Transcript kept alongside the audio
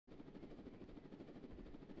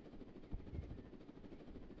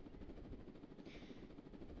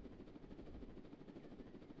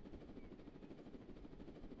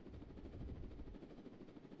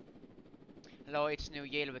Hello, it's new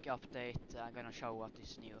jailbreak update. I'm gonna show what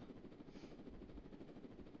is new.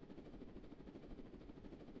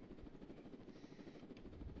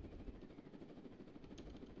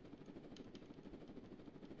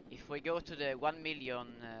 If we go to the 1 million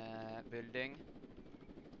building,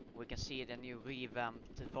 we can see the new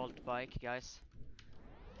revamped Volt bike, guys.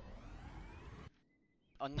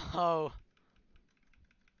 Oh no!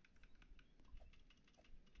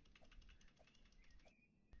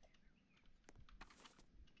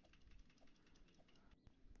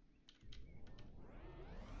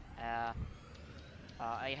 Uh,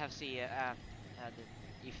 I have seen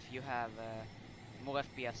if you have more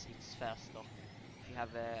FPS, it's faster. If you have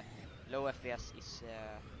low FPS, it's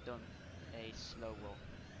done is slower.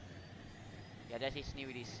 Yeah, that is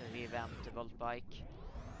new. This revamped Volt bike.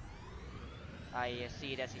 I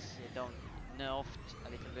see that is done nerfed a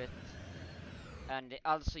little bit, and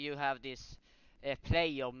also you have this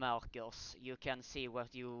player markers. You can see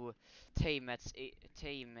what your teammates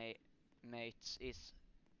is,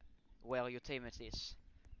 where your teammates is.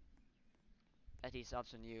 That is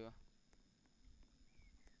also new.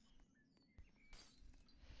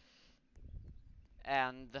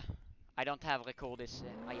 And I don't have record this.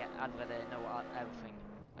 I already know everything.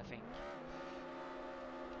 I think.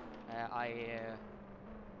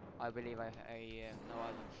 I believe I know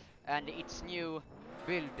everything. And it's new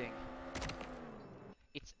building.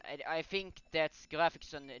 I think that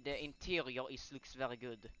graphics on the interior looks very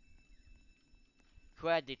good.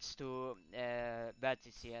 Credits to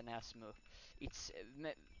Batsy and Asmo. It's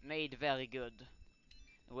made very good.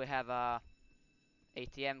 We have a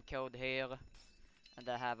ATM code here, and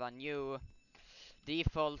I have a new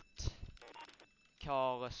default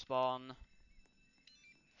car spawn,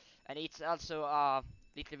 and it's also a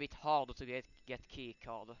little bit harder to get key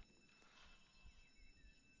card.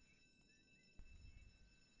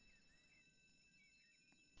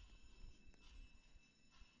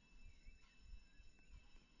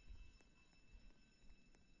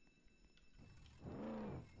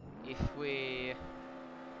 If we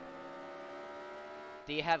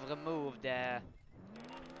They have removed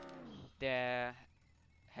the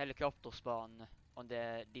helicopter spawn on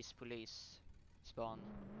this police spawn,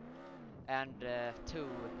 and the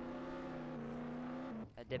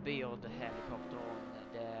bird helicopter on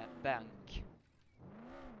the bank.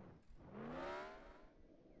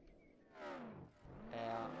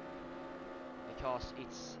 Because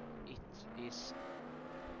it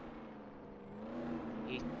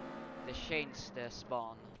they changed the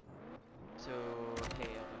spawn to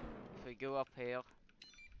here. If we go up here,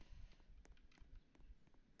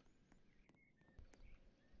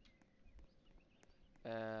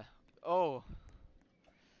 oh,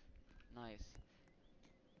 nice.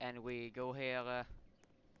 And we go here.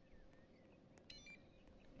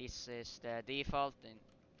 This is the default,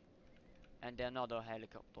 and another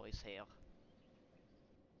helicopter is here.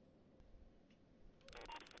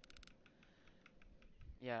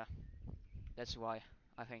 Yeah, that's why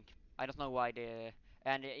I think. I don't know why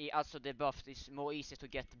and also the buff is more easy to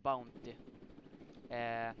get bounty,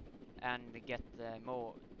 uh, and get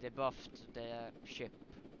more the buff to the ship.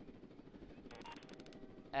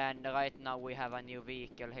 And right now we have a new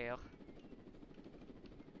vehicle here.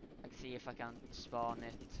 Let's see if I can spawn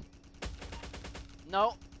it.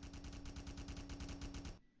 No.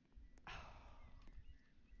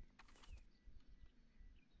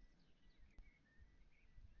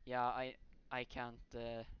 Yeah, I can't.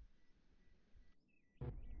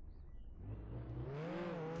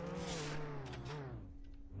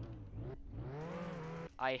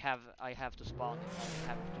 I have to spawn it. I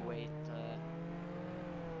have to wait.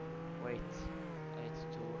 Wait. It's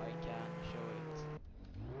too. I can show it.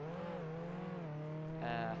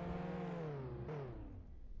 Uh.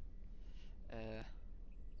 Uh.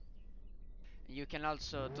 You can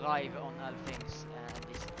also drive on all things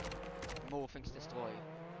and this more things destroy.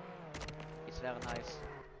 It's very nice.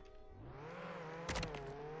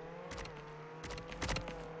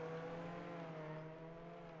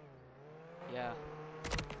 Yeah.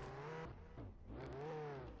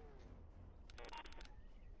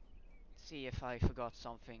 See if I forgot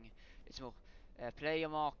something. It's more player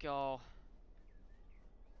marker.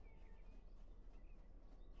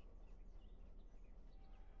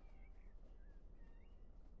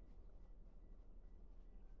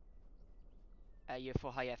 You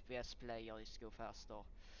for high FPS players go faster.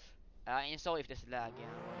 And sorry if there's lag in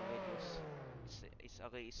one of the videos. It's a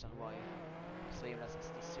reason why Streamlabs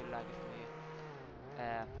is still laggy for me.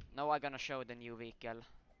 Now I'm gonna show the new vehicle.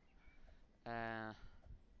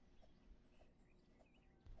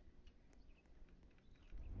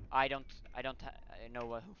 I don't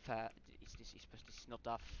know who is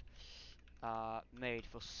not made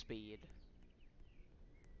for speed.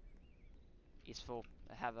 It's for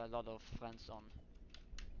have a lot of friends on.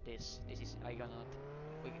 This is I can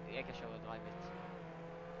show you drive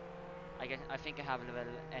it. I think I have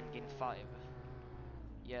level engine 5.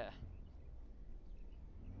 Yeah.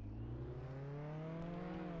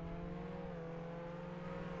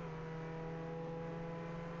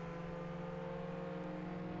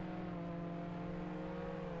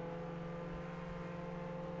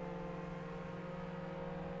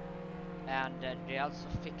 And they also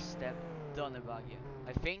fixed the Donnerbug.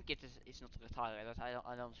 I think it's not retired, but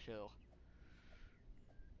I don't sure.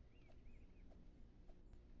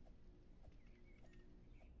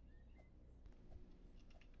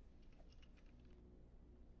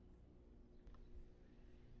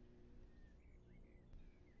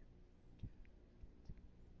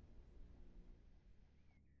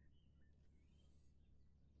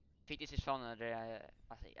 I think this is fun.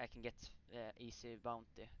 I can get easy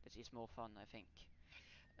bounty. This is more fun, I think.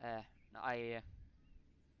 I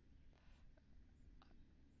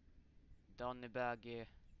Donnerbug.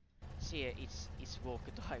 See, it's walk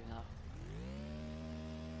drive now.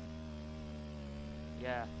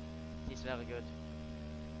 Yeah, it is very good.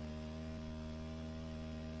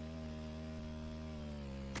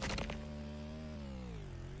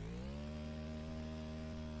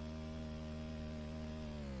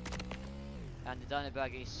 And the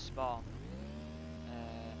Donnerbug is spawned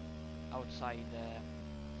outside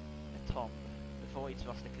the tomb. Before it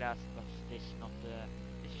was the class, but this not the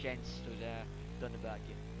chance to the Donnerbug.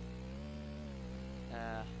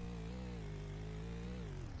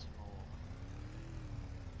 What's more?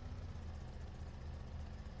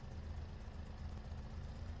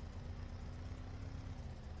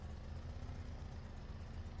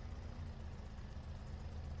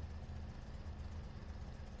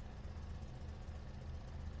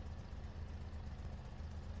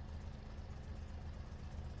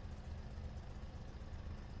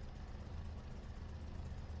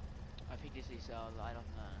 I think this is all. I don't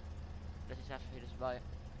know. This is after this. Bye.